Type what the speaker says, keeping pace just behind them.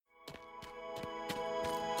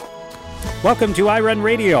Welcome to iRun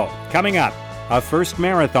Radio. Coming up, a first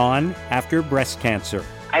marathon after breast cancer.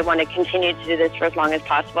 I want to continue to do this for as long as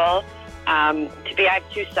possible. I have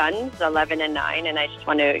two sons, 11 and 9, and I just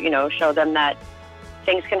want to, show them that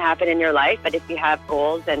things can happen in your life, but if you have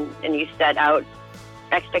goals and you set out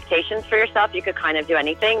expectations for yourself, you could kind of do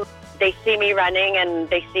anything. They see me running and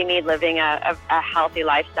they see me living a healthy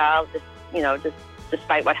lifestyle, just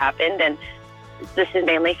despite what happened, and this is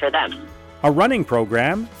mainly for them. A running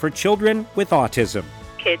program for children with autism.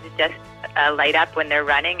 Kids just light up when they're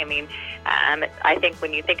running. I mean, I think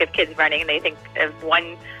when you think of kids running, they think of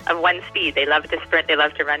one speed. They love to sprint. They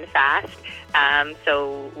love to run fast.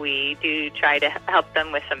 So we do try to help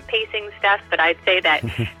them with some pacing stuff. But I'd say that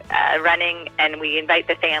running, and we invite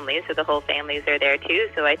the families, so the whole families are there too.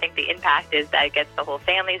 So I think the impact is that it gets the whole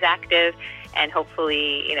families active, and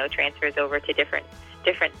hopefully, transfers over to different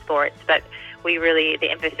sports. But the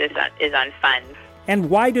emphasis is on fun.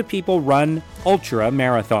 And why do people run ultra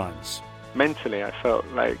marathons? Mentally, I felt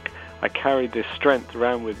like I carried this strength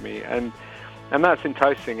around with me, and that's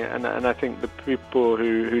enticing. And I think the people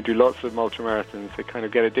who do lots of ultramarathons, they kind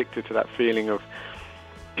of get addicted to that feeling of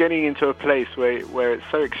getting into a place where it's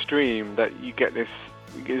so extreme that you get this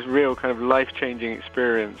real kind of life-changing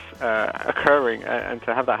experience occurring, and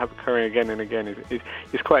to have that occurring again and again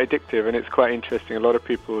is quite addictive, and it's quite interesting. A lot of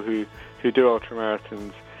people who do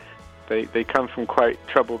ultramarathons, they come from quite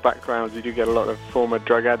troubled backgrounds. You do get a lot of former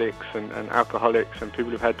drug addicts and alcoholics and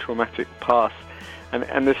people who've had traumatic pasts.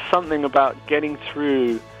 And there's something about getting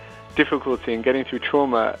through difficulty and getting through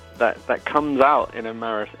trauma that comes out in an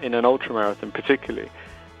ultramarathon particularly.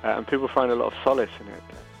 And people find a lot of solace in it.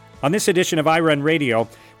 On this edition of iRun Radio,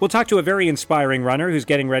 we'll talk to a very inspiring runner who's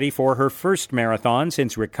getting ready for her first marathon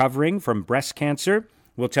since recovering from breast cancer.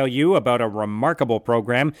 We'll tell you about a remarkable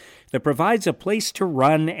program that provides a place to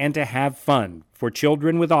run and to have fun for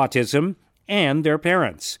children with autism and their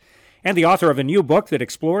parents. And the author of a new book that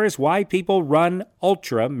explores why people run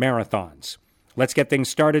ultra marathons. Let's get things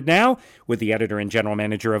started now with the editor and general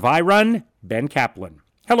manager of iRun, Ben Kaplan.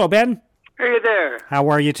 Hello, Ben. Hey there. How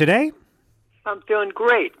are you today? I'm feeling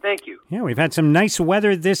great, thank you. Yeah, we've had some nice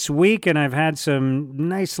weather this week, and I've had some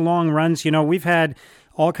nice long runs. We've had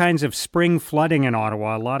all kinds of spring flooding in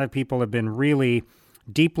Ottawa. A lot of people have been really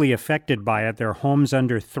deeply affected by it. Their homes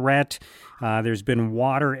under threat. There's been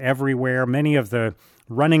water everywhere. Many of the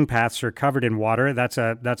running paths are covered in water. That's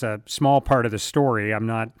a small part of the story. I'm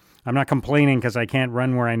not complaining because I can't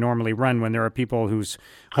run where I normally run when there are people whose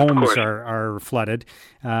homes are flooded.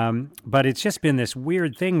 But it's just been this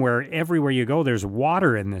weird thing where everywhere you go, there's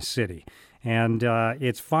water in this city. And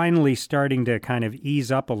it's finally starting to kind of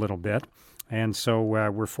ease up a little bit. And so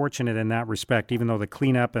we're fortunate in that respect, even though the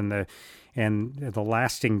cleanup and the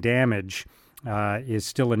lasting damage is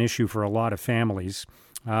still an issue for a lot of families.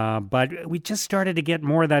 But we just started to get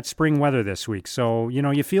more of that spring weather this week. So,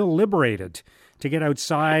 you feel liberated to get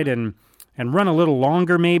outside and run a little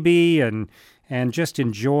longer maybe and just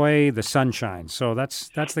enjoy the sunshine. So that's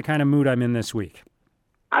the kind of mood I'm in this week.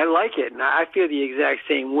 I like it, and I feel the exact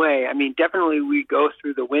same way. I mean, definitely we go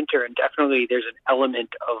through the winter, and definitely there's an element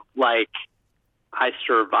of like, I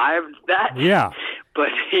survived that. Yeah. But,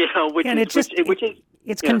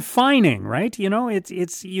 it's confining, right? Nobody's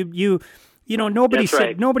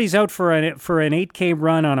out for an 8K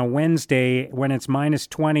run on a Wednesday when it's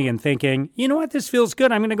 -20 and thinking, you know what, this feels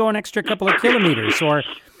good. I'm going to go an extra couple of kilometers. Or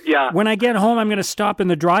when I get home, I'm going to stop in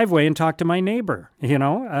the driveway and talk to my neighbor.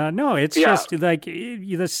 No, it's just like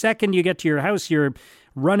the second you get to your house, you're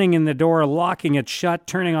running in the door, locking it shut,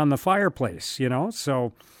 turning on the fireplace.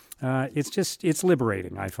 So it's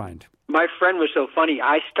liberating, I find. My friend was so funny.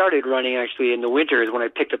 I started running actually in the winters when I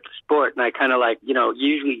picked up the sport, and I kind of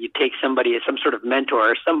usually you take somebody as some sort of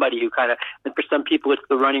mentor or somebody who kind of, and for some people it's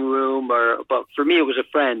the running room, but for me it was a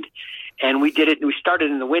friend, and we did it. And we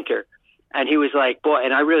started in the winter, and he was like, boy,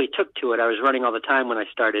 and I really took to it. I was running all the time when I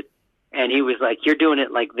started, and he was like, you're doing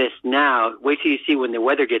it like this now. Wait till you see when the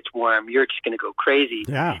weather gets warm. You're just going to go crazy.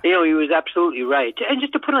 Yeah. He was absolutely right. And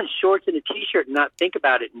just to put on shorts and a T-shirt and not think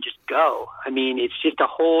about it and just go. I mean, it's just a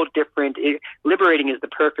whole different, liberating is the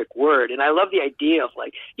perfect word. And I love the idea of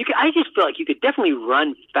I just feel like you could definitely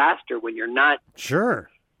run faster when you're not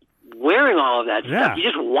wearing all of that stuff. You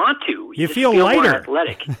just want to. You feel lighter. More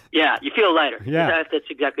athletic. Yeah, you feel lighter. Yeah. That's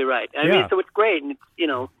exactly right. I mean, so it's great. And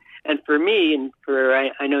it's, and for me, and for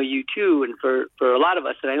I know you too, and for a lot of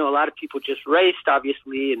us, and I know a lot of people just raced,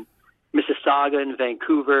 obviously, in Mississauga and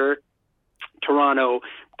Vancouver, Toronto,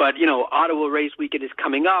 but Ottawa race weekend is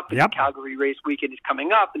coming up, and the Calgary race weekend is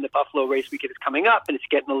coming up, and the Buffalo race weekend is coming up, and it's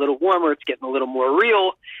getting a little warmer, it's getting a little more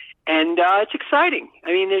real, and it's exciting.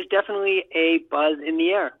 I mean, there's definitely a buzz in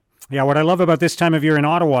the air. Yeah, what I love about this time of year in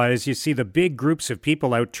Ottawa is you see the big groups of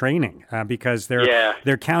people out training because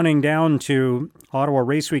they're counting down to Ottawa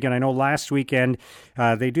Race Week. And I know last weekend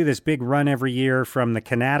they do this big run every year from the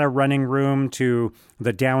Canada running room to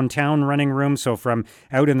the downtown running room. So from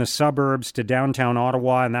out in the suburbs to downtown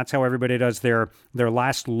Ottawa, and that's how everybody does their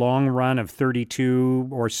last long run of 32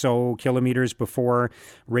 or so kilometers before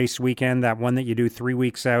race weekend, that one that you do 3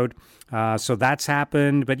 weeks out. So that's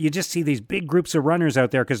happened. But you just see these big groups of runners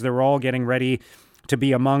out there because they're all getting ready to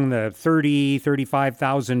be among the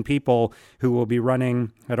 35,000 people who will be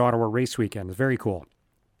running at Ottawa Race Weekend. It's very cool.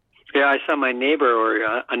 Yeah, I saw my neighbor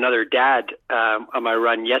or another dad on my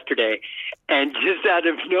run yesterday, and just out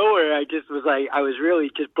of nowhere, I was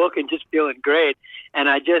really just booking, just feeling great, and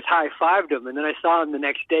I just high-fived him, and then I saw him the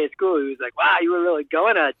next day at school. He was like, "Wow, you were really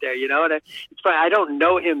going out there," you know. And it's funny, I don't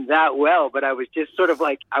know him that well, but I was just sort of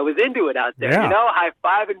like, I was into it out there, you know,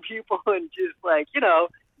 high-fiving people and just like, you know,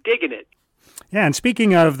 digging it. Yeah, and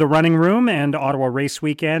speaking of the Running Room and Ottawa Race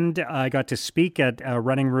Weekend, I got to speak at a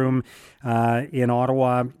Running Room in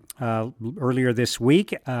Ottawa earlier this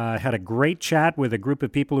week. Had a great chat with a group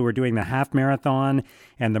of people who were doing the half marathon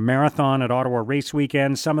and the marathon at Ottawa Race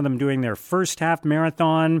Weekend. Some of them doing their first half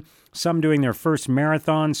marathon, some doing their first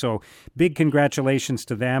marathon. So big congratulations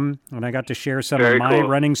to them. And I got to share some of my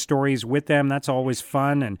running stories with them. That's always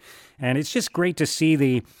fun. And it's just great to see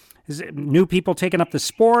the new people taking up the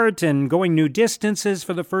sport and going new distances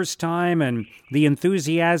for the first time, and the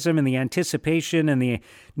enthusiasm and the anticipation and the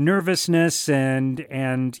nervousness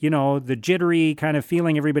and you know, the jittery kind of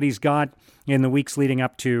feeling everybody's got in the weeks leading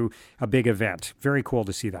up to a big event. Very cool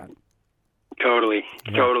to see that. Totally.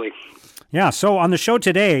 Yeah, so on the show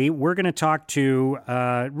today, we're going to talk to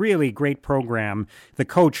a really great program, the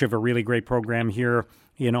coach of a really great program here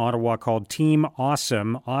in Ottawa called Team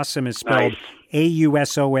Awesome. Awesome is spelled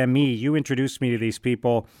AUSOME. You introduced me to these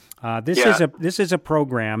people. This is a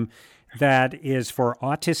program that is for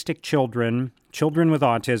autistic children with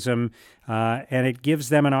autism, and it gives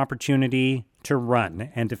them an opportunity to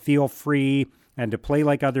run and to feel free and to play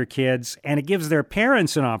like other kids, and it gives their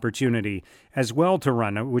parents an opportunity as well to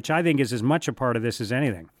run, which I think is as much a part of this as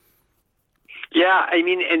anything. Yeah, I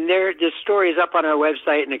mean, and the story is up on our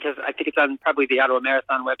website, and because I think it's on probably the Ottawa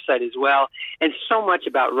Marathon website as well. And so much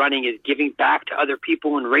about running is giving back to other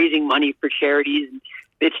people and raising money for charities.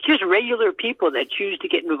 It's just regular people that choose to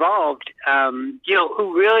get involved, you know,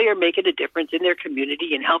 who really are making a difference in their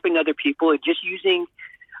community and helping other people and just using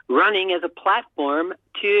running as a platform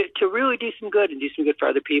to really do some good and do some good for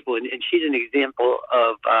other people. And she's an example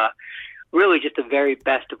of really just the very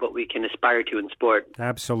best of what we can aspire to in sport.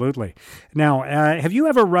 Absolutely. Now, have you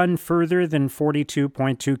ever run further than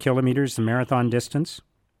 42.2 kilometers, the marathon distance?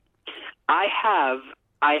 I have.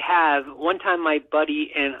 One time my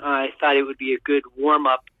buddy and I thought it would be a good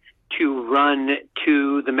warm-up to run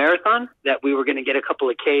to the marathon, that we were going to get a couple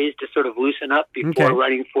of Ks to sort of loosen up before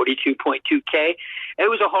running 42.2K. It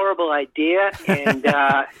was a horrible idea, and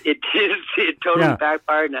it totally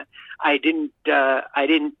backfired. And I didn't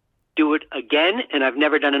do it again, and I've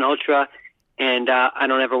never done an ultra, and I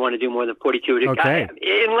don't ever want to do more than 42.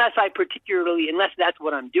 Unless that's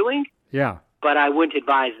what I'm doing. Yeah. But I wouldn't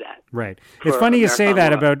advise that. Right. It's funny you say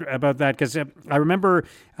that about that, because I remember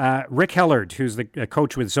Rick Hellard, who's the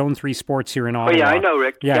coach with Zone 3 Sports here in Ottawa. Oh, yeah, I know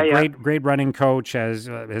Rick. Yeah, great running coach, has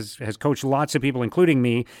coached lots of people, including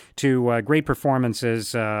me, to great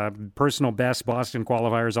performances, personal best, Boston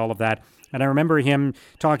qualifiers, all of that. And I remember him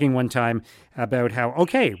talking one time about how,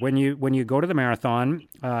 when you go to the marathon,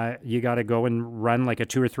 you got to go and run like a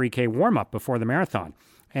 2 or 3K warm-up before the marathon.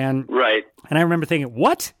 And I remember thinking,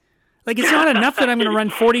 what? Like, it's not enough that I'm going to run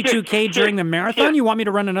 42K during the marathon? You want me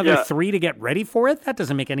to run another 3 to get ready for it? That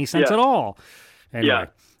doesn't make any sense at all. Anyway,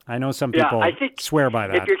 I know some people swear by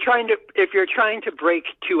that. If you're trying to break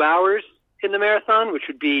 2 hours in the marathon, which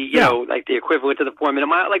would be, you know, like the equivalent to the 4-minute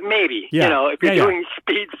mile, like maybe, you know, if you're doing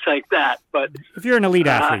speeds like that. But if you're an elite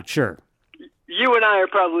athlete, sure. You and I are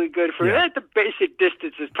probably good for that. The basic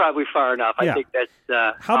distance is probably far enough. I think that's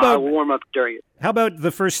a warm-up during it. How about the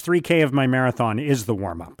first 3K of my marathon is the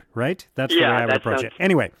warm-up, right? That's the way I would approach it.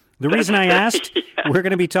 Anyway, the reason I asked, we're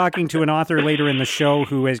going to be talking to an author later in the show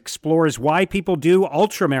who explores why people do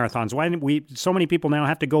ultra marathons, why so many people now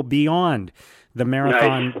have to go beyond the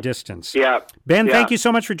marathon distance. Yeah. Ben, thank you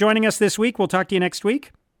so much for joining us this week. We'll talk to you next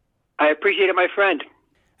week. I appreciate it, my friend.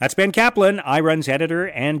 That's Ben Kaplan, iRun's editor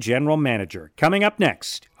and general manager. Coming up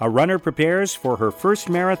next, a runner prepares for her first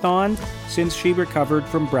marathon since she recovered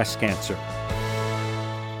from breast cancer.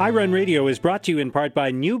 iRun Radio is brought to you in part by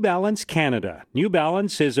New Balance Canada. New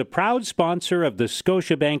Balance is a proud sponsor of the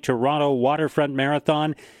Scotiabank Toronto Waterfront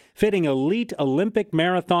Marathon, fitting elite Olympic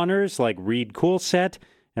marathoners like Reed Coolset,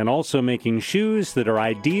 and also making shoes that are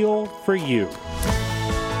ideal for you.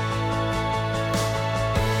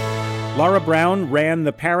 Lara Brown ran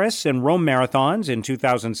the Paris and Rome marathons in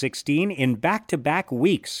 2016 in back-to-back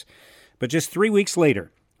weeks. But just 3 weeks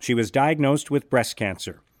later, she was diagnosed with breast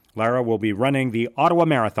cancer. Lara will be running the Ottawa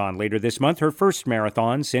Marathon later this month, her first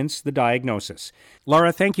marathon since the diagnosis.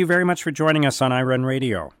 Lara, thank you very much for joining us on iRun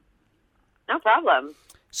Radio. No problem.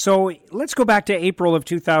 So let's go back to April of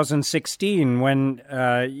 2016 when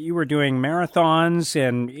you were doing marathons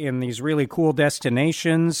and in these really cool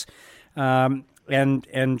destinations. And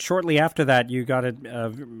shortly after that, you got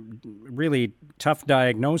a really tough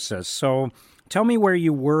diagnosis. So tell me where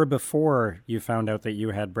you were before you found out that you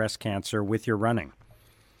had breast cancer with your running.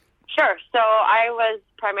 Sure. So I was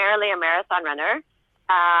primarily a marathon runner.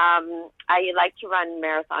 I like to run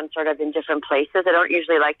marathons sort of in different places. I don't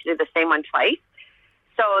usually like to do the same one twice.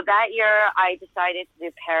 So that year I decided to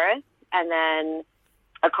do Paris, and then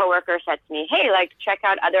a coworker said to me, hey, like, check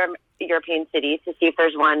out other European cities to see if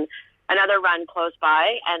there's another run close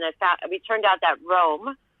by. And it turned out that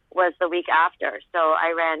Rome was the week after. So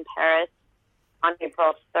I ran Paris on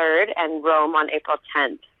April 3rd and Rome on April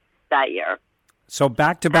 10th that year. So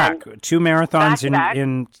back-to-back, two marathons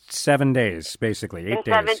in 7 days, basically, 8 days. In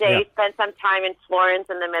 7 days, yeah. Spent some time in Florence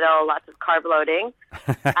in the middle, lots of carb loading.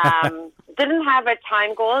 Didn't have a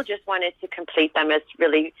time goal, just wanted to complete them. It's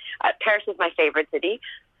really, Paris is my favorite city.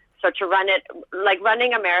 So to run it, like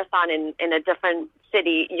running a marathon in a different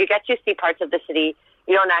city, you get to see parts of the city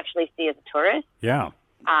you don't actually see as a tourist. Yeah.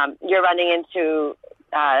 You're running into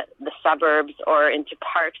the suburbs or into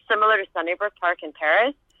parks, similar to Sunnybrook Park in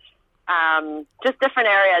Paris. Just different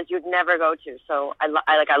areas you'd never go to. So I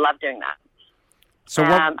love doing that. So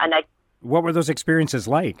what were those experiences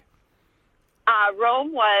like?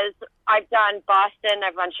 Rome I've done Boston,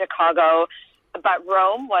 I've run Chicago, but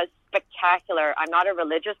Rome was spectacular. I'm not a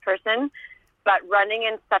religious person, but running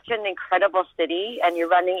in such an incredible city, and you're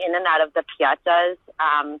running in and out of the piazzas.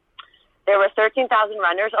 There were 13,000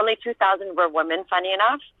 runners. Only 2,000 were women, funny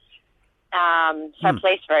enough. So I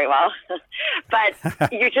placed very well.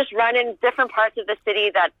 But you just run in different parts of the city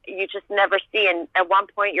that you just never see. And at one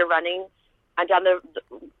point you're running down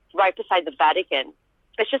right beside the Vatican.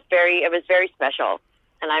 It was very special.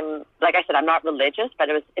 And like I said, I'm not religious, but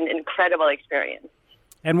it was an incredible experience.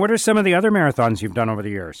 And what are some of the other marathons you've done over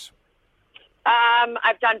the years?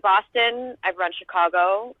 I've done Boston, I've run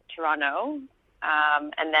Chicago, Toronto,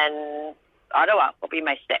 and then Ottawa will be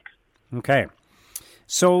my sixth. Okay.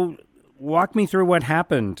 So walk me through what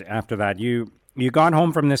happened after that. You got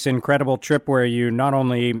home from this incredible trip where you not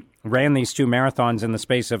only ran these two marathons in the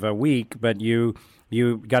space of a week, but you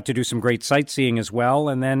got to do some great sightseeing as well,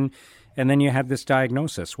 and then you had this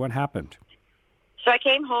diagnosis. What happened? So I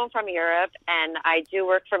came home from Europe, and I do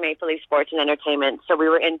work for Maple Leaf Sports and Entertainment. So we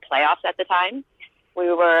were in playoffs at the time.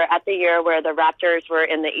 We were at the year where the Raptors were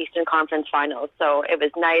in the Eastern Conference Finals. So it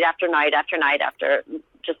was night after night after night after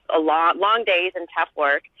just a long days and tough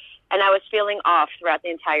work. And I was feeling off throughout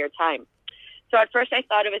the entire time. So at first I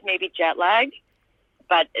thought it was maybe jet lag,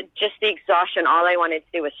 but just the exhaustion. All I wanted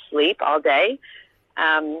to do was sleep all day,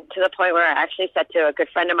 to the point where I actually said to a good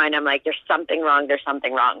friend of mine, I'm like, there's something wrong.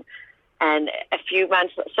 And a few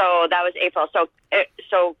months, so that was April. So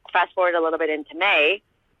fast forward a little bit into May,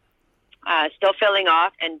 still feeling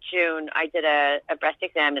off. In June, I did a breast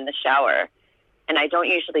exam in the shower, and I don't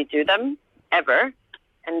usually do them ever.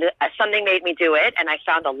 And something made me do it, and I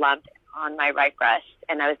found a lump on my right breast,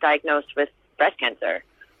 and I was diagnosed with breast cancer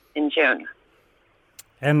in June.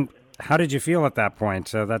 And how did you feel at that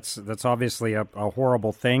point? That's obviously a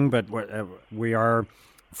horrible thing, but we are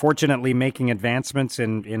fortunately making advancements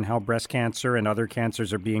in how breast cancer and other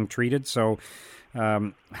cancers are being treated. So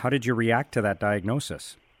how did you react to that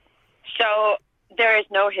diagnosis? So there is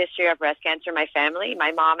no history of breast cancer in my family.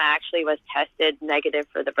 My mom actually was tested negative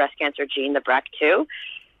for the breast cancer gene, the BRCA2.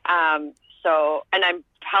 And I'm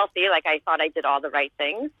healthy. Like, I thought I did all the right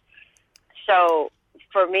things. So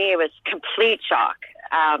for me, it was complete shock.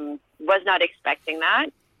 Was not expecting that.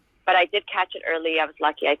 But I did catch it early. I was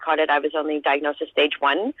lucky. I caught it. I was only diagnosed with stage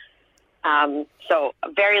 1. So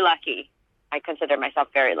very lucky. I consider myself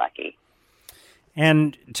very lucky.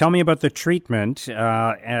 And tell me about the treatment,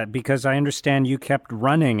 because I understand you kept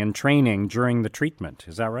running and training during the treatment.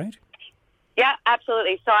 Is that right? Yeah,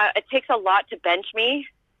 absolutely. So it takes a lot to bench me,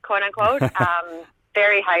 quote unquote.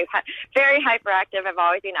 very hyperactive. I've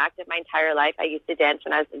always been active my entire life. I used to dance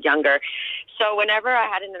when I was younger. So whenever I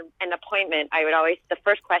had an appointment, I would always, the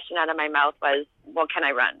first question out of my mouth was, well, can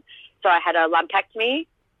I run? So I had a lumpectomy,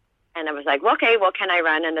 and I was like, well, okay, well, can I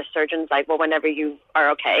run? And the surgeon's like, well, whenever you are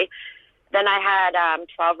okay. Then I had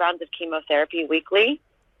 12 rounds of chemotherapy weekly,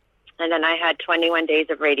 and then I had 21 days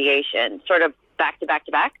of radiation, sort of back to back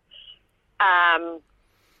to back.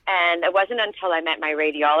 And it wasn't until I met my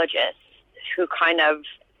radiologist who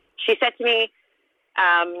she said to me,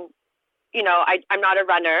 you know, I'm not a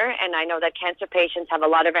runner, and I know that cancer patients have a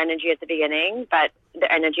lot of energy at the beginning, but the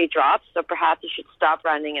energy drops, so perhaps you should stop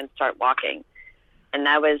running and start walking. And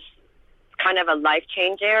that was kind of a life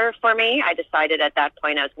changer for me. I decided at that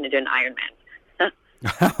point I was going to do an Ironman.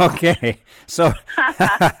 Okay, so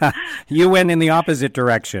you went in the opposite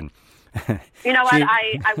direction. You know what?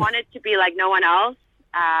 I wanted to be like no one else.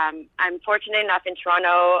 I'm fortunate enough in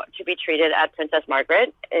Toronto to be treated at Princess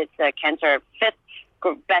Margaret. It's a fifth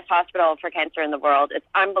best hospital for cancer in the world. It's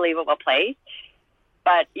an unbelievable place.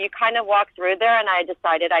 But you kind of walk through there, and I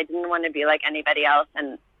decided I didn't want to be like anybody else.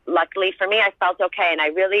 And luckily for me, I felt okay. And I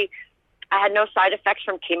had no side effects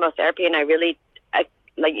from chemotherapy, and I really,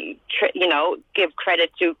 give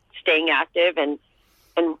credit to staying active and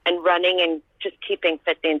running and just keeping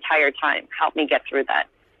fit the entire time helped me get through that.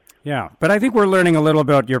 Yeah, but I think we're learning a little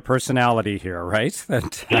about your personality here, right?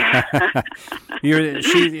 That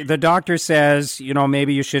the doctor says, you know,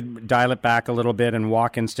 maybe you should dial it back a little bit and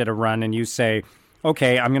walk instead of run, and you say,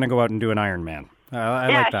 okay, I'm going to go out and do an Ironman. I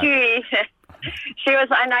like that. She was,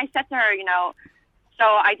 and I said to her, you know, so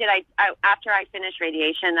I did. After I finished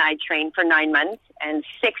radiation, I trained for 9 months, and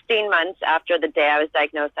 16 months after the day I was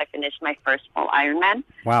diagnosed, I finished my first full Ironman.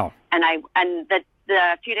 Wow! And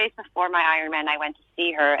the few days before my Ironman, I went to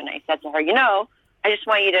see her, and I said to her, you know, I just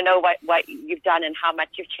want you to know what you've done and how much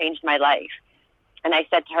you've changed my life. And I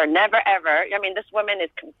said to her, never ever. I mean, this woman is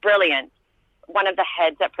brilliant. One of the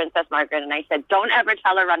heads at Princess Margaret, and I said, don't ever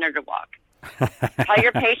tell a runner to walk. Tell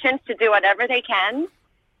your patients to do whatever they can,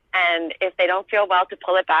 and if they don't feel well, to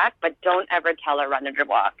pull it back, but don't ever tell a runner to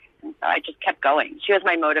walk. And so I just kept going. She was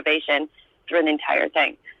my motivation through the entire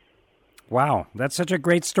thing. Wow, that's such a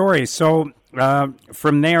great story. So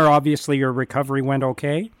from there, obviously, your recovery went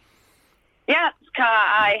okay? Yeah,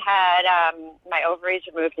 I had my ovaries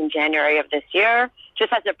removed in January of this year,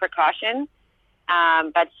 just as a precaution.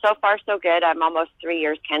 But so far, so good. I'm almost 3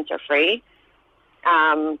 years cancer-free.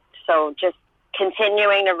 So just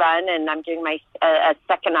continuing to run, and I'm doing my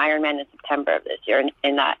second Ironman in September of this year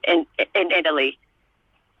in Italy.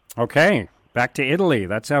 Okay, back to Italy.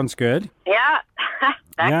 That sounds good. Yeah,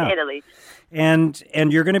 back to Italy. And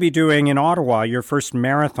you're going to be doing in Ottawa your first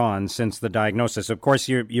marathon since the diagnosis. Of course,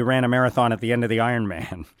 you ran a marathon at the end of the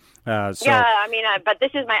Ironman. Yeah, I mean, but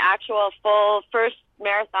this is my actual full first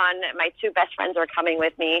marathon. My two best friends are coming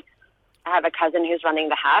with me. I have a cousin who's running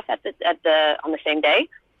the half on the same day.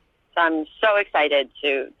 So I'm so excited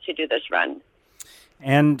to do this run.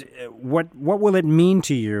 And what will it mean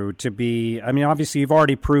to you to be, I mean, obviously you've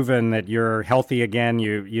already proven that you're healthy again.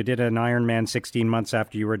 You did an Ironman 16 months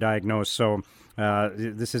after you were diagnosed, so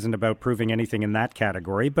this isn't about proving anything in that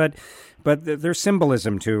category, but there's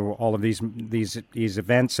symbolism to all of these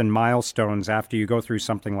events and milestones after you go through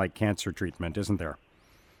something like cancer treatment, isn't there?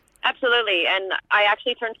 Absolutely, and I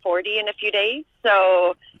actually turned 40 in a few days,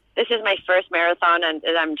 so this is my first marathon, and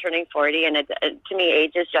I'm turning 40, and to me,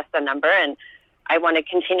 age is just a number, and I want to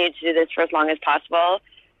continue to do this for as long as possible.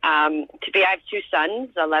 I have two sons,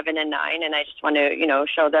 11 and 9, and I just want to,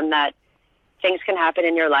 show them that things can happen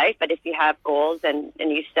in your life, but if you have goals and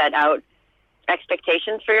you set out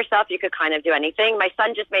expectations for yourself, you could kind of do anything. My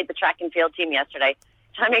son just made the track and field team yesterday,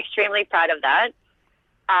 so I'm extremely proud of that.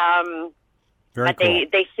 Very cool.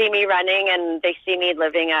 They see me running, and they see me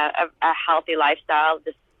living a healthy lifestyle,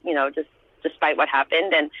 just despite what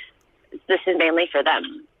happened, and this is mainly for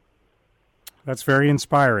them. That's very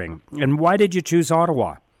inspiring. And why did you choose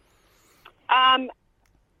Ottawa?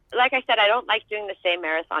 Like I said, I don't like doing the same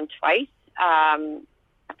marathon twice.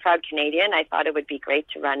 A proud Canadian, I thought it would be great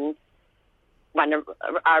to run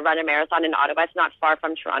a marathon in Ottawa. It's not far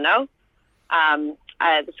from Toronto.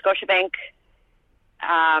 The Scotiabank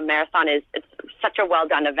marathon it's such a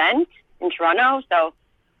well-done event in Toronto, so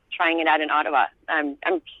trying it out in Ottawa. I'm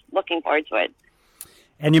looking forward to it.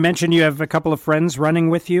 And you mentioned you have a couple of friends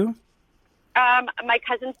running with you? My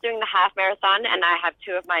cousin's doing the half marathon, and I have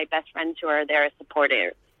two of my best friends who are there as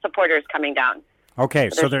supporters coming down. Okay,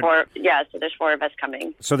 so there's four. Yeah, so there's four of us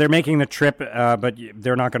coming. So they're making the trip, but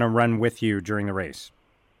they're not going to run with you during the race.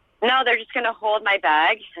 No, they're just going to hold my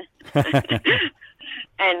bag,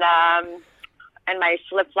 and and my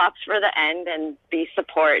flip-flops for the end and be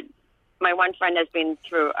support. My one friend has been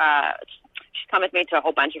through, she's come with me to a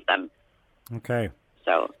whole bunch of them. Okay.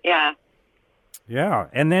 So, yeah. Yeah.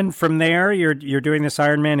 And then from there, you're doing this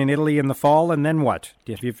Ironman in Italy in the fall, and then what?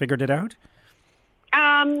 Have you figured it out?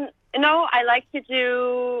 No, I like to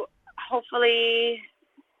do, hopefully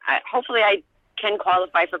I can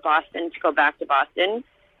qualify for Boston to go back to Boston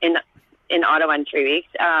in Ottawa in 3 weeks.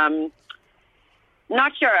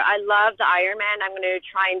 Not sure. I love the Ironman. I'm going to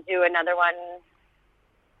try and do another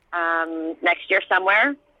one next year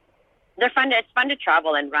somewhere. They're fun. It's fun to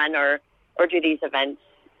travel and run or do these events.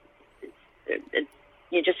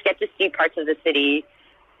 You just get to see parts of the city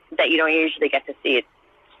that you don't usually get to see. It's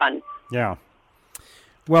fun. Yeah.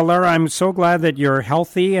 Well, Laura, I'm so glad that you're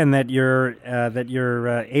healthy and that you're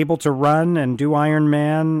able to run and do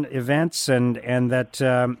Ironman events, and that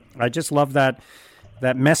I just love that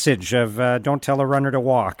message of don't tell a runner to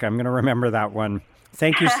walk. I'm going to remember that one.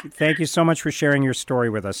 Thank you so much for sharing your story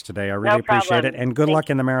with us today. I really appreciate it, and good luck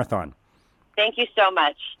in the marathon. Thank you so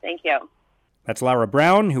much. Thank you. That's Laura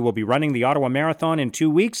Brown, who will be running the Ottawa Marathon in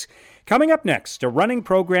 2 weeks. Coming up next, a running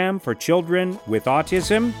program for children with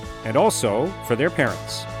autism and also for their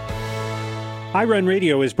parents. iRun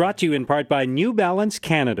Radio is brought to you in part by New Balance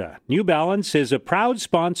Canada. New Balance is a proud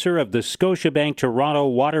sponsor of the Scotiabank Toronto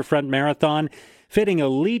Waterfront Marathon, fitting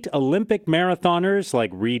elite Olympic marathoners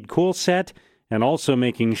like Reed Coolset, and also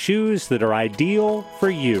making shoes that are ideal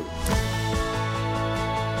for you.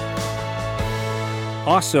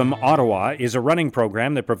 Awesome Ottawa is a running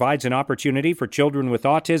program that provides an opportunity for children with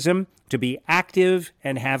autism to be active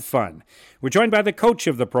and have fun. We're joined by the coach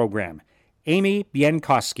of the program, Amy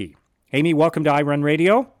Bienkowski. Amy, welcome to iRun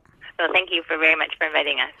Radio. Well, thank you very much for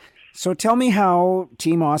inviting us. So tell me how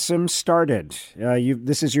Team Awesome started.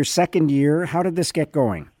 This is your second year. How did this get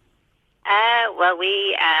going? Well,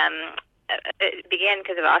 we it began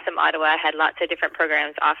because of Awesome Ottawa had lots of different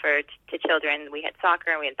programs offered to children. We had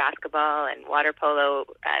soccer, and we had basketball and water polo,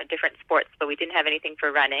 different sports, but we didn't have anything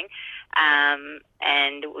for running.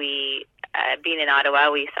 And we, being in Ottawa,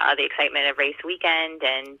 we saw the excitement of race weekend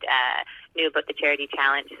and knew about the charity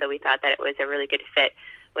challenge, so we thought that it was a really good fit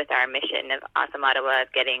with our mission of Awesome Ottawa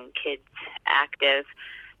of getting kids active.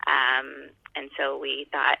 And so we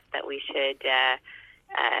thought that we should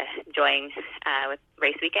join with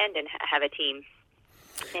race weekend and have a team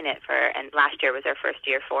in it and last year was our first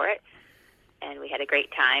year for it, and we had a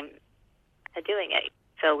great time doing it.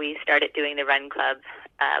 So we started doing the run club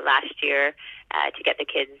last year to get the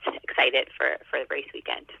kids excited for the race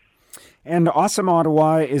weekend. And Awesome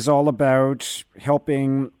Ottawa is all about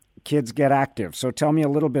helping kids get active. So tell me a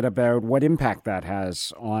little bit about what impact that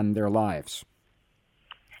has on their lives.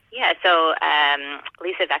 Yeah, so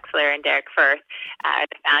Lisa Vexler and Derek Firth are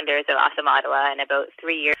the founders of Awesome Ottawa, and about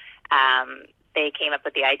 3 years they came up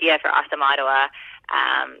with the idea for Awesome Ottawa.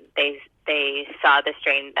 They saw the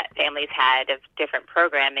strain that families had of different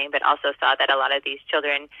programming, but also saw that a lot of these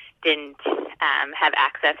children didn't have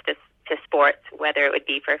access to sports, whether it would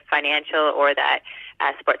be for financial or that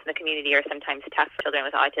sports in the community are sometimes tough for children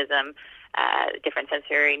with autism, different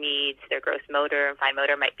sensory needs, their gross motor and fine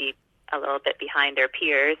motor might be a little bit behind their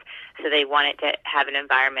peers. So they wanted to have an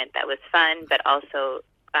environment that was fun, but also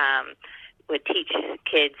would teach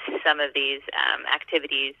kids some of these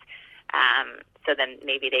activities so then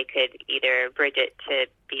maybe they could either bridge it to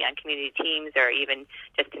be on community teams or even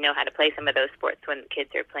just to know how to play some of those sports when the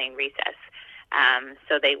kids are playing recess.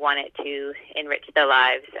 So they wanted to enrich the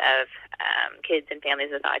lives of kids and families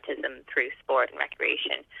with autism through sport and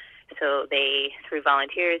recreation. So they, through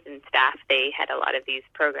volunteers and staff, they had a lot of these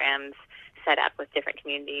programs set up with different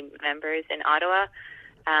community members in Ottawa.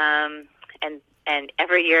 And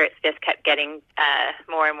every year it's just kept getting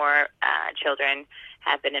more and more children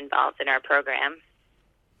have been involved in our program.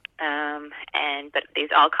 But these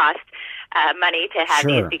all cost money to have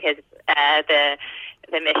these because the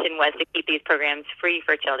mission was to keep these programs free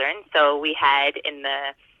for children. So we had in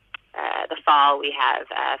the fall, we have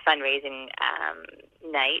a fundraising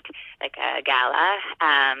night, like a gala.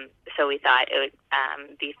 So we thought it would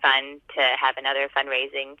be fun to have another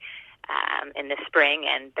fundraising in the spring,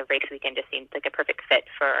 and the race weekend just seemed like a perfect fit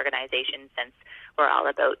for organizations since we're all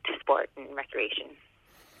about sport and recreation.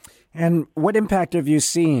 And what impact have you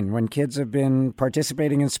seen when kids have been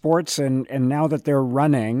participating in sports and now that they're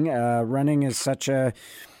running? Running is such a,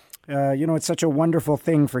 it's such a wonderful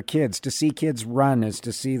thing for kids. To see kids run is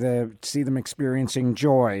to see them experiencing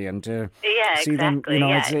joy and to see them,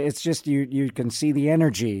 it's just you can see the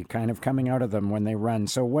energy kind of coming out of them when they run.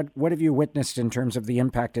 So what have you witnessed in terms of the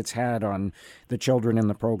impact it's had on the children in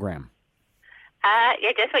the program?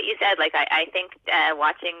 Yeah, just what you said. Like, I think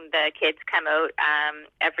watching the kids come out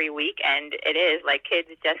every week, and it is like kids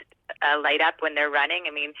just light up when they're running.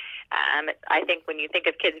 I mean, I think when you think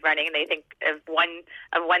of kids running, they think of one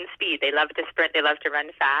speed. They love to sprint. They love to run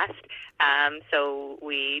fast. So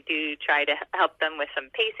we do try to help them with some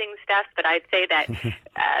pacing stuff. But I'd say that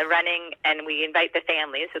running, and we invite the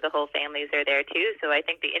families, so the whole families are there too. So I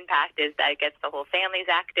think the impact is that it gets the whole families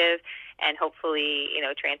active, and hopefully,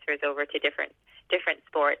 transfers over to different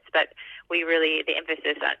sports. But we really, the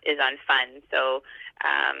emphasis is on fun. So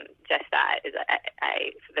just that is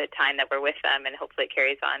the time that we're with them, and hopefully it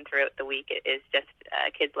carries on throughout the week. It is just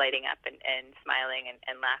kids lighting up and smiling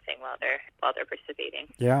and laughing while they're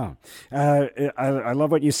participating. Yeah, I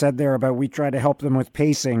love what you said there about we try to help them with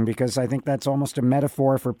pacing, because I think that's almost a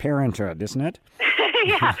metaphor for parenthood, isn't it?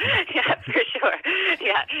 yeah, for sure.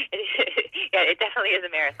 Yeah. It definitely is a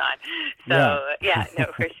marathon. So,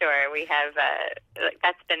 for sure. We have,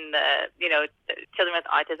 that's been children with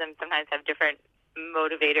autism sometimes have different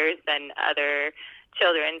motivators than other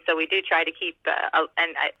children. So we do try to keep,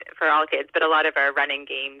 for all kids, but a lot of our running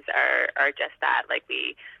games are just that. Like,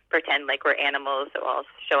 we pretend like we're animals, so I'll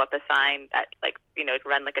show up a sign that, to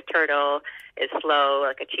run like a turtle is slow,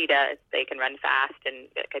 like a cheetah, they can run fast, and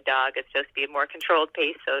like a dog is supposed to be a more controlled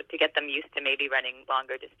pace, so to get them used to maybe running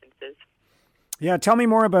longer distances. Yeah, tell me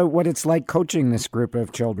more about what it's like coaching this group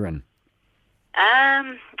of children.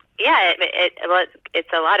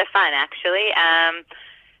 It's a lot of fun, actually.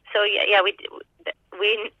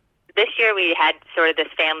 We this year we had sort of this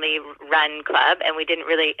family run club, and we didn't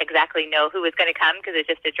really exactly know who was going to come, because it's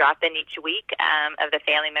just a drop in each week of the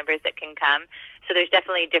family members that can come. So there's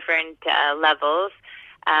definitely different levels.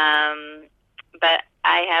 But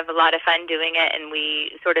I have a lot of fun doing it, and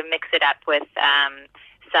we sort of mix it up with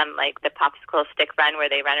some, like the popsicle stick run, where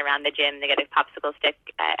they run around the gym. They get a popsicle stick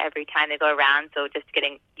every time they go around, so just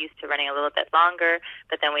getting used to running a little bit longer.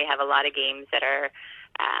 But then we have a lot of games that are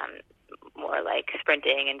more like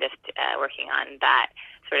sprinting and just working on that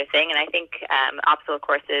sort of thing. And I think obstacle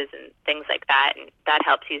courses and things like that, and that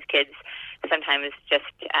helps these kids sometimes just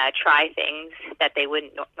try things that they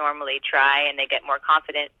wouldn't normally try, and they get more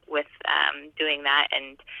confident with doing that.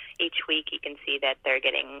 And each week you can see that they're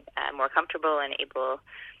getting more comfortable and able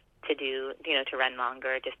to do, to run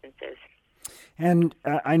longer distances. And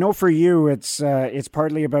I know for you, it's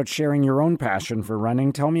partly about sharing your own passion for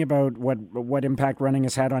running. Tell me about what impact running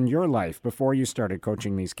has had on your life before you started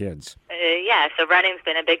coaching these kids. So running's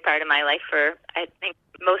been a big part of my life for, I think,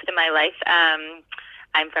 most of my life.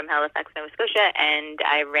 I'm from Halifax, Nova Scotia, and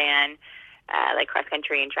I ran cross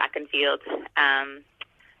country and track and field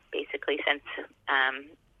basically since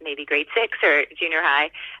maybe grade 6 or junior high,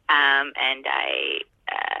 and I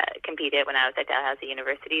competed when I was at Dalhousie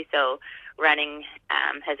University. So running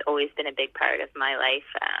has always been a big part of my life.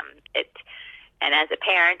 And as a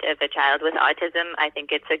parent of a child with autism, I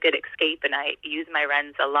think it's a good escape, and I use my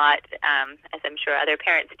runs a lot, as I'm sure other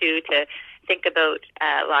parents do, to think about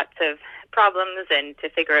lots of problems and to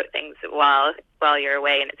figure out things while you're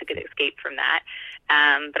away, and it's a good escape from that.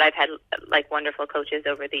 But I've had wonderful coaches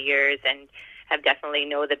over the years, and have definitely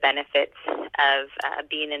know the benefits of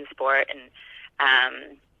being in sport, and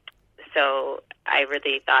so I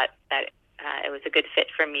really thought that it was a good fit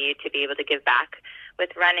for me to be able to give back with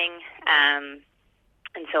running.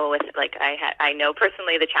 And so I know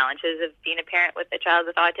personally the challenges of being a parent with a child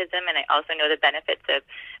with autism, and I also know the benefits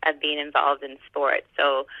of being involved in sport.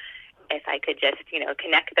 So if I could just,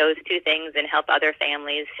 connect those two things and help other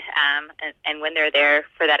families, and when they're there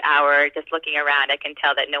for that hour, just looking around, I can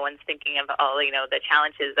tell that no one's thinking of all, the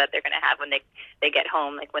challenges that they're going to have when they get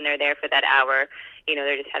home. Like when they're there for that hour,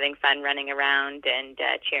 they're just having fun running around and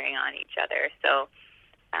cheering on each other. So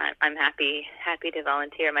I'm happy to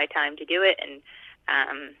volunteer my time to do it, and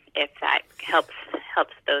if that helps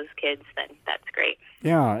those kids, then that's great.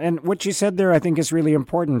 Yeah, and what you said there I think is really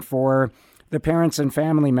important for the parents and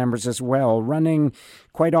family members as well. Running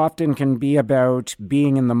quite often can be about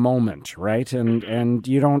being in the moment, right? And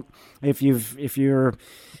you don't, if you're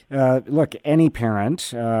look, any parent,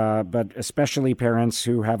 but especially parents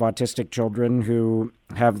who have autistic children who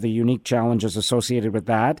have the unique challenges associated with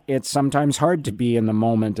that, it's sometimes hard to be in the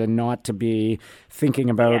moment and not to be thinking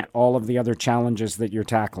about all of the other challenges that you're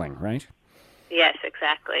tackling, right? Yes,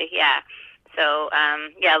 exactly. Yeah. So,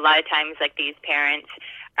 a lot of times, these parents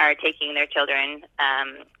are taking their children,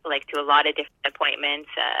 to a lot of different appointments,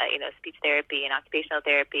 speech therapy and occupational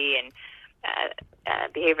therapy and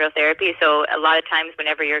behavioral therapy. So a lot of times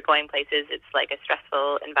whenever you're going places, it's like a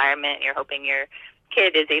stressful environment, and you're hoping your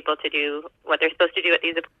kid is able to do what they're supposed to do at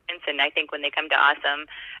these appointments. And I think when they come to Awesome,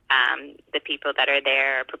 the people that are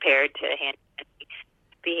there are prepared to handle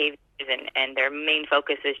behaviors, and their main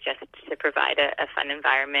focus is just to provide a fun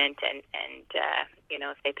environment, and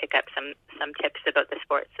if they pick up some tips about the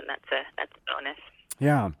sports, then that's a bonus.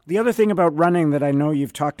 Yeah. The other thing about running that I know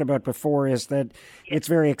you've talked about before is that it's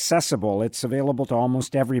very accessible. It's available to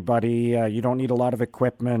almost everybody. You don't need a lot of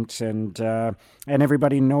equipment, and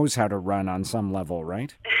everybody knows how to run on some level,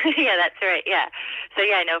 right? Yeah, that's right. Yeah. So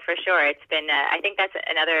yeah, I know for sure. It's been. I think that's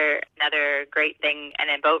another great thing. And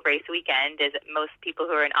then Boat Race Weekend is most people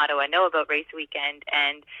who are in Ottawa know about Race Weekend,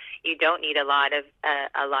 and you don't need a lot of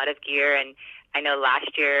gear. And I know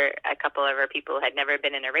last year a couple of our people had never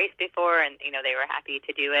been in a race before, and they were happy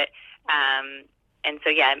to do it. And so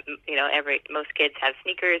yeah, most kids have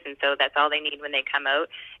sneakers, and so that's all they need when they come out.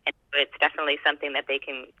 And it's definitely something that they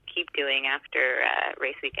can keep doing after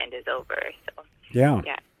race weekend is over. So yeah.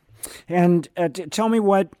 And tell me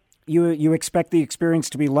what you expect the experience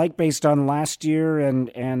to be like based on last year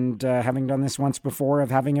and having done this once before,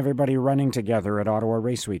 of having everybody running together at Ottawa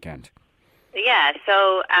Race Weekend. Yeah.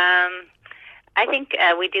 So. I think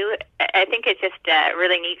we do. I think it's just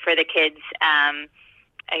really neat for the kids.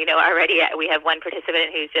 Already we have one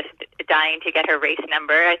participant who's just dying to get her race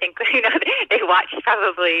number. I think they watched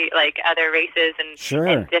probably like other races and sure.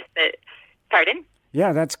 And just pardon.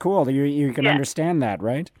 Yeah, that's cool. You can understand that,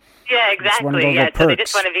 right? Yeah, exactly. Yeah, so they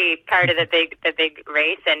just want to be part of the big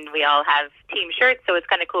race, and we all have team shirts, so it's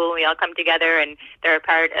kind of cool. We all come together, and they're a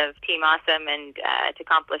part of Team Awesome, and to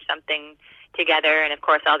accomplish something together, and of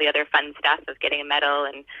course all the other fun stuff of getting a medal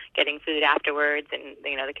and getting food afterwards, and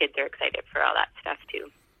the kids are excited for all that stuff too.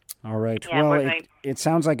 All right. Yeah, well, it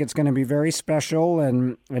sounds like it's going to be very special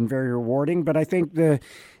and very rewarding, but I think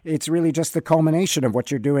it's really just the culmination of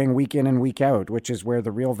what you're doing week in and week out, which is where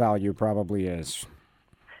the real value probably is.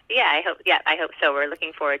 Yeah, I hope so. We're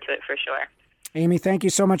looking forward to it for sure. Amy, thank you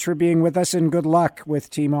so much for being with us, and good luck with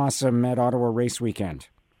Team Awesome at Ottawa Race Weekend.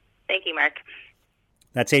 Thank you, Mark.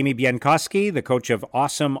 That's Amy Bienkowski, the coach of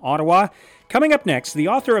Awesome Ottawa. Coming up next, the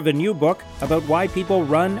author of a new book about why people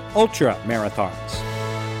run ultra marathons.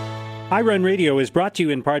 iRun Radio is brought to you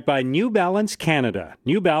in part by New Balance Canada.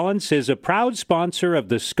 New Balance is a proud sponsor of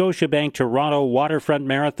the Scotiabank Toronto Waterfront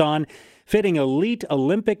Marathon, fitting elite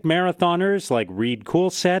Olympic marathoners like Reed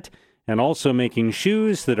Coolset, and also making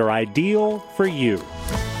shoes that are ideal for you.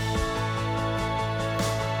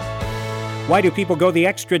 Why do people go the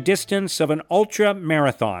extra distance of an ultra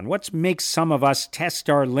marathon? What makes some of us test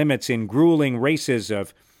our limits in grueling races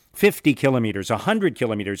of 50 kilometers, 100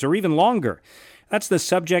 kilometers, or even longer? That's the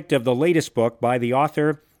subject of the latest book by the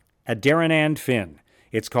author Aderinand Finn.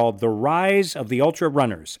 It's called The Rise of the Ultra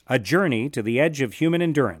Runners, A Journey to the Edge of Human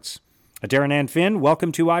Endurance. Aderinand Finn,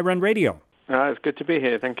 welcome to iRun Radio. It's good to be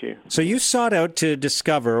here. Thank you. So you sought out to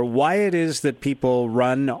discover why it is that people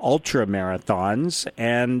run ultra marathons,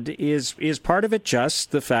 and is part of it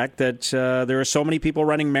just the fact that there are so many people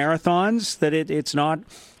running marathons that it's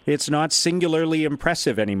not singularly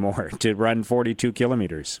impressive anymore to run 42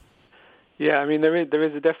 kilometers? Yeah, I mean, there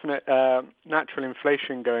is a definite natural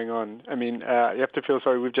inflation going on. I mean, you have to feel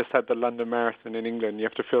sorry. We've just had the London Marathon in England. You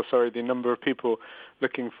have to feel sorry the number of people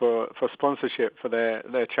looking for sponsorship for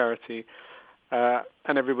their charity.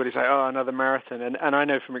 And everybody's like, oh, another marathon. And I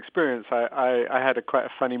know from experience, I had quite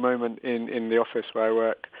a funny moment in the office where I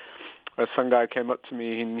work. Some guy came up to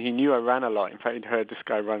me, he knew I ran a lot. In fact, he'd heard this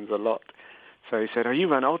guy runs a lot. So he said, oh, you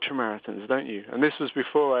run ultramarathons, don't you? And this was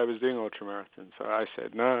before I was doing ultramarathons. So I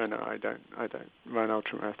said, no, I don't run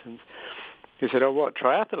ultramarathons. He said, oh, what,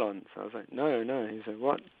 triathlons? I was like, no. He said,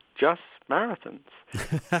 what, just marathons?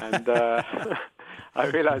 And I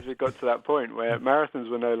realized we got to that point where marathons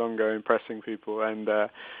were no longer impressing people, and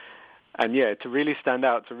yeah, to really stand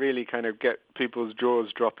out, to really kind of get people's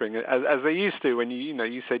jaws dropping, as they used to when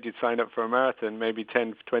you said you'd signed up for a marathon maybe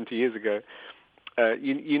 10, 20 years ago.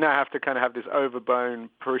 You now have to kind of have this overblown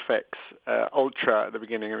prefix ultra at the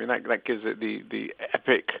beginning. I mean, that gives it the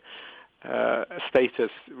epic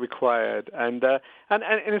status required, and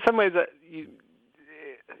in some ways that you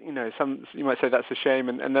might say that's a shame,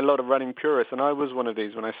 and a lot of running purists, and I was one of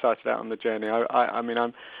these when I started out on the journey. I mean,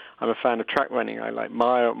 I'm a fan of track running. I like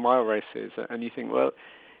mile races, and you think, well,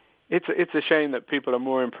 it's a shame that people are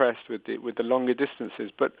more impressed with the longer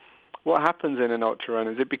distances. But what happens in an ultra run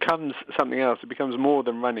is it becomes something else. It becomes more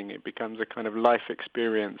than running. It becomes a kind of life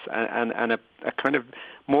experience and a kind of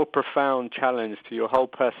more profound challenge to your whole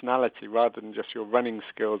personality rather than just your running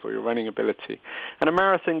skills or your running ability. And a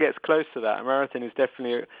marathon gets close to that. A marathon is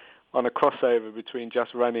definitely on a crossover between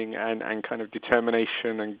just running and kind of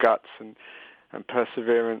determination and guts and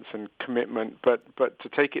perseverance and commitment, but to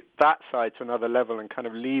take it that side to another level and kind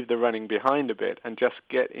of leave the running behind a bit and just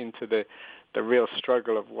get into the the real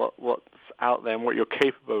struggle of what's out there and what you're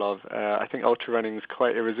capable of, I think ultra running is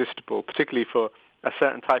quite irresistible, particularly for a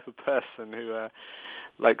certain type of person who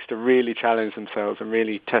likes to really challenge themselves and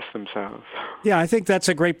really test themselves. Yeah, I think that's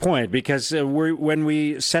a great point, because when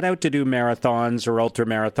we set out to do marathons or ultra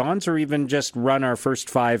marathons or even just run our first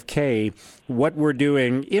 5K, what we're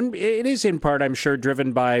doing, it is in part, I'm sure,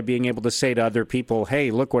 driven by being able to say to other people,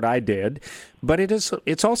 hey, look what I did. But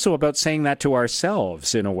it's also about saying that to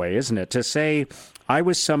ourselves in a way, isn't it? To say, I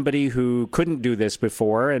was somebody who couldn't do this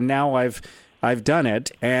before, and now I've done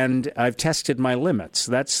it, and I've tested my limits.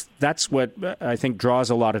 That's what I think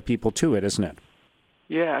draws a lot of people to it, isn't it?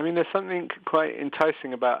 Yeah, I mean, there's something quite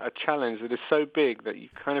enticing about a challenge that is so big that you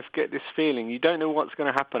kind of get this feeling. You don't know what's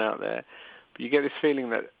going to happen out there, but you get this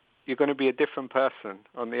feeling that you're going to be a different person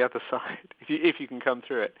on the other side if you can come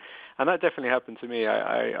through it. And that definitely happened to me.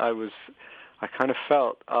 I kind of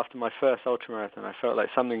felt, after my first ultramarathon, I felt like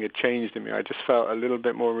something had changed in me. I just felt a little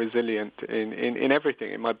bit more resilient in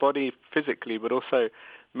everything, in my body physically, but also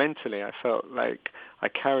mentally. I felt like I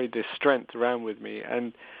carried this strength around with me,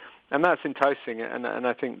 and that's enticing. And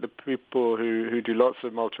I think the people who do lots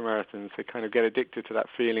of ultramarathons, they kind of get addicted to that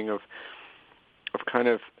feeling of kind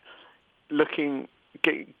of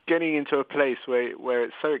getting into a place where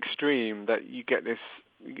it's so extreme that you get this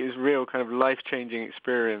real kind of life-changing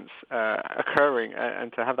experience occurring,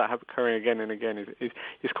 and to have that occurring again and again is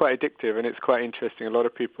quite addictive, and it's quite interesting. A lot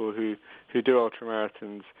of people who do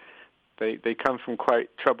ultramarathons, they come from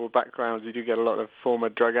quite troubled backgrounds. You do get a lot of former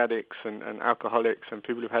drug addicts and alcoholics and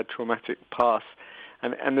people who've had traumatic pasts,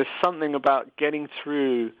 and there's something about getting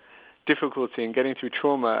through difficulty and getting through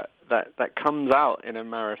trauma that comes out in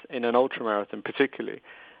an ultramarathon particularly.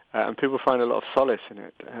 And people find a lot of solace in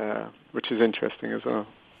it, which is interesting as well.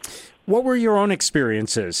 What were your own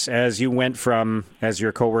experiences as you went from, as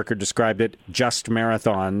your coworker described it, just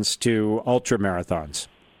marathons to ultra marathons?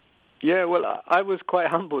 Yeah, well, I was quite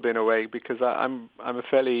humbled in a way, because I'm a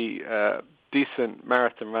fairly decent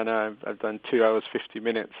marathon runner. I've done 2 hours 50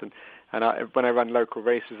 minutes, and when I run local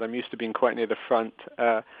races, I'm used to being quite near the front.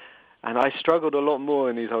 And I struggled a lot more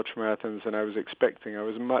in these ultramarathons than I was expecting. I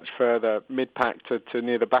was much further mid-pack to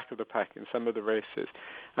near the back of the pack in some of the races.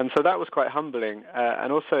 And so that was quite humbling.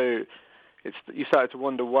 And also, you started to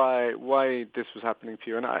wonder why this was happening to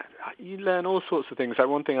you. And you learn all sorts of things. Like,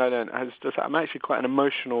 one thing I learned is just I'm actually quite an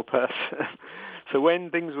emotional person. So when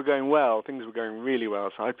things were going well, things were going really well.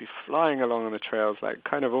 So I'd be flying along on the trails, like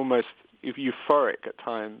kind of almost euphoric at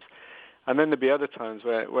times. And then there'd be other times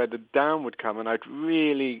where the down would come, and I'd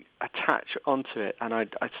really attach onto it, and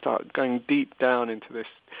I'd start going deep down into this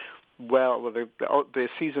the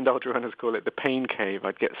seasoned ultra runners call it the pain cave.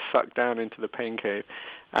 I'd get sucked down into the pain cave,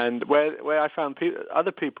 and where I found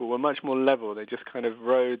other people were much more level. They just kind of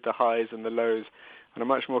rode the highs and the lows in a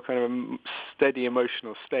much more kind of steady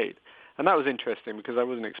emotional state, and that was interesting because I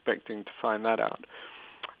wasn't expecting to find that out.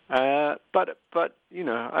 But you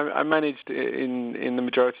know, I managed in the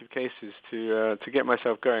majority of cases to get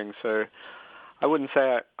myself going. So I wouldn't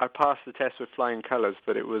say I passed the test with flying colours,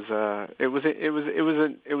 but it was an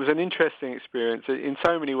interesting experience in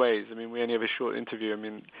so many ways. I mean, we only have a short interview. I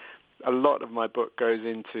mean, a lot of my book goes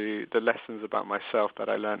into the lessons about myself that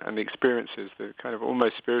I learned, and the experiences, the kind of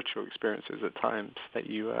almost spiritual experiences at times that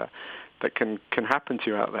that can happen to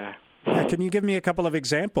you out there. Yeah, can you give me a couple of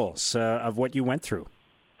examples of what you went through?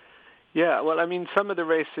 Yeah, well, I mean, some of the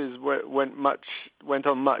races went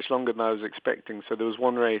on much longer than I was expecting. So there was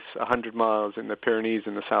one race, 100 miles in the Pyrenees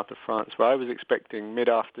in the south of France, where I was expecting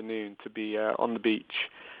mid-afternoon to be on the beach,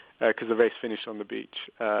 because the race finished on the beach,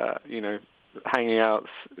 hanging out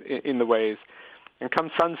in the waves. And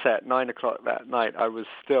come sunset, 9 o'clock that night, I was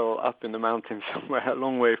still up in the mountains somewhere a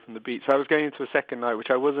long way from the beach. So I was going into a second night, which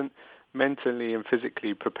I wasn't mentally and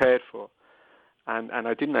physically prepared for. And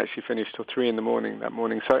I didn't actually finish till 3 a.m. that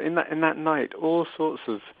morning. So in that night, all sorts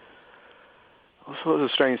of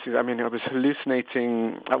strange things. I mean, I was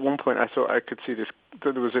hallucinating. At one point, I thought I could see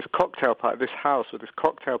there was this cocktail party, this house with this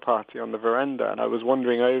cocktail party on the veranda, and I was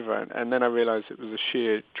wandering over, and then I realized it was a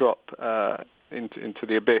sheer drop into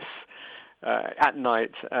the abyss at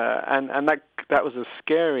night, and that was a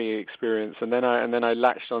scary experience. And then I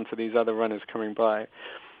latched onto these other runners coming by,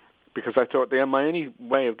 because I thought my only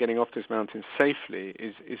way of getting off this mountain safely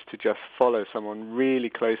is to just follow someone really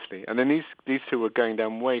closely. And then these two were going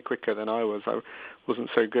down way quicker than I was. I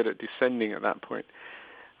wasn't so good at descending at that point.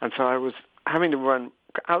 And so I was having to run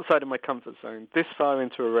outside of my comfort zone this far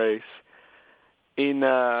into a race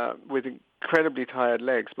with incredibly tired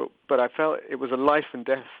legs. But I felt it was a life and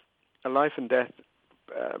death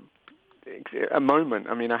moment.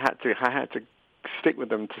 I mean, I had to stick with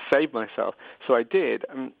them to save myself. So I did,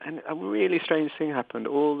 and a really strange thing happened.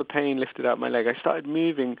 All the pain lifted out my leg. I started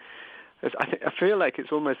moving. I feel like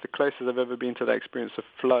it's almost the closest I've ever been to that experience of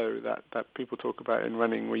flow that people talk about in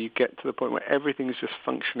running, where you get to the point where everything is just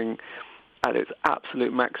functioning at its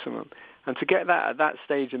absolute maximum. And to get that at that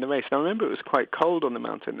stage in the race, and I remember it was quite cold on the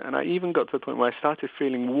mountain, and I even got to the point where I started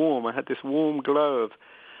feeling warm. I had this warm glow of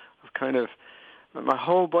kind of, my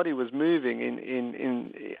whole body was moving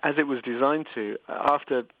in as it was designed to.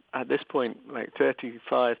 After, at this point, like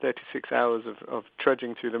 35, 36 hours of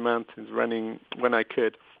trudging through the mountains, running when I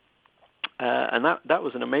could. And that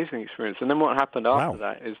was an amazing experience. And then what happened after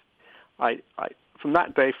that is I from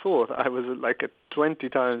that day forth, I was like 20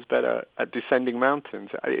 times better at descending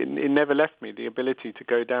mountains. It never left me the ability to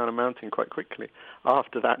go down a mountain quite quickly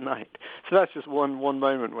after that night. So that's just one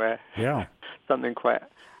moment where something quite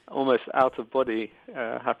almost out of body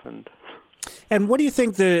happened. And what do you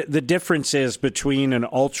think the difference is between an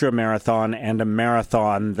ultra marathon and a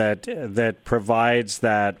marathon that provides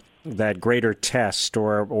that greater test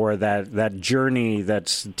or that journey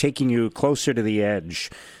that's taking you closer to the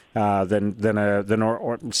edge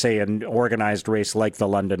than say an organized race like the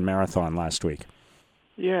London Marathon last week?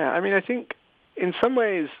 Yeah, I mean, I think in some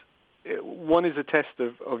ways one is a test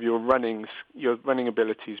of your running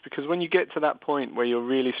abilities, because when you get to that point where you're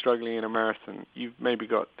really struggling in a marathon, you've maybe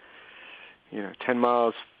got 10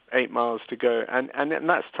 miles, 8 miles to go, and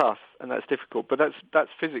that's tough and that's difficult, but that's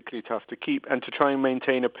physically tough to keep and to try and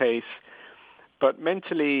maintain a pace. But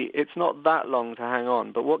mentally, it's not that long to hang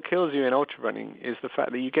on. But what kills you in ultra running is the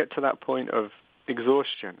fact that you get to that point of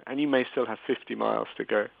exhaustion, and you may still have 50 miles to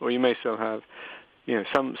go, or you may still have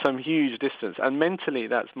some huge distance. And mentally,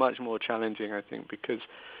 that's much more challenging, I think, because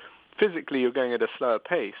physically you're going at a slower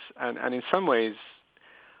pace, and in some ways,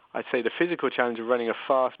 I'd say the physical challenge of running a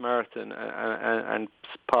fast marathon and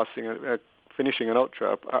finishing an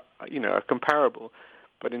ultra, are comparable.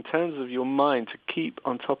 But in terms of your mind, to keep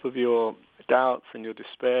on top of your doubts and your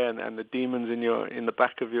despair and the demons in the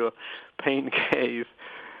back of your pain cave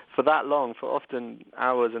for that long, for often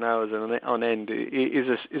hours and hours on end, is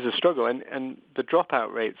a struggle. And the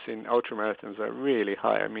dropout rates in ultramarathons are really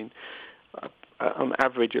high. I mean, on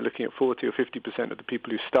average, you're looking at 40 or 50% of the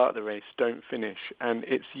people who start the race don't finish. And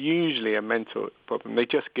it's usually a mental problem. They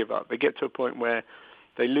just give up. They get to a point where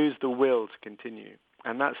they lose the will to continue.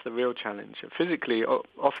 And that's the real challenge. Physically,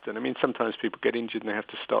 often, I mean, sometimes people get injured and they have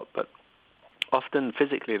to stop, but often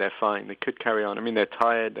physically they're fine. They could carry on. I mean, they're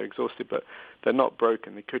tired, they're exhausted, but they're not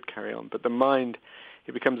broken. They could carry on. But the mind,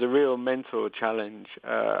 it becomes a real mental challenge,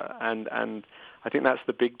 and I think that's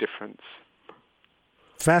the big difference.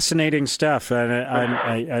 Fascinating stuff. And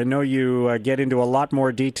I know you get into a lot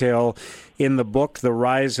more detail in the book, The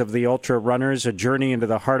Rise of the Ultra Runners, A Journey into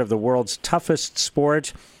the Heart of the World's Toughest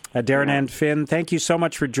Sport. Adhiraanand Finn, thank you so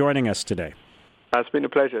much for joining us today. It's been a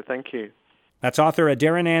pleasure. Thank you. That's author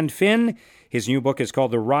Adhiraanand Finn. His new book is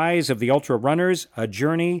called The Rise of the Ultra Runners, A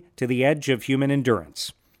Journey to the Edge of Human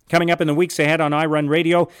Endurance. Coming up in the weeks ahead on iRun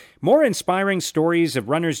Radio, more inspiring stories of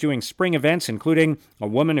runners doing spring events, including a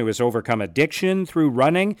woman who has overcome addiction through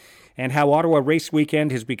running, and how Ottawa Race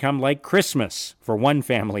Weekend has become like Christmas for one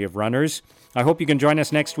family of runners. I hope you can join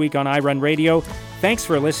us next week on iRun Radio. Thanks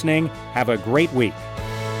for listening. Have a great week.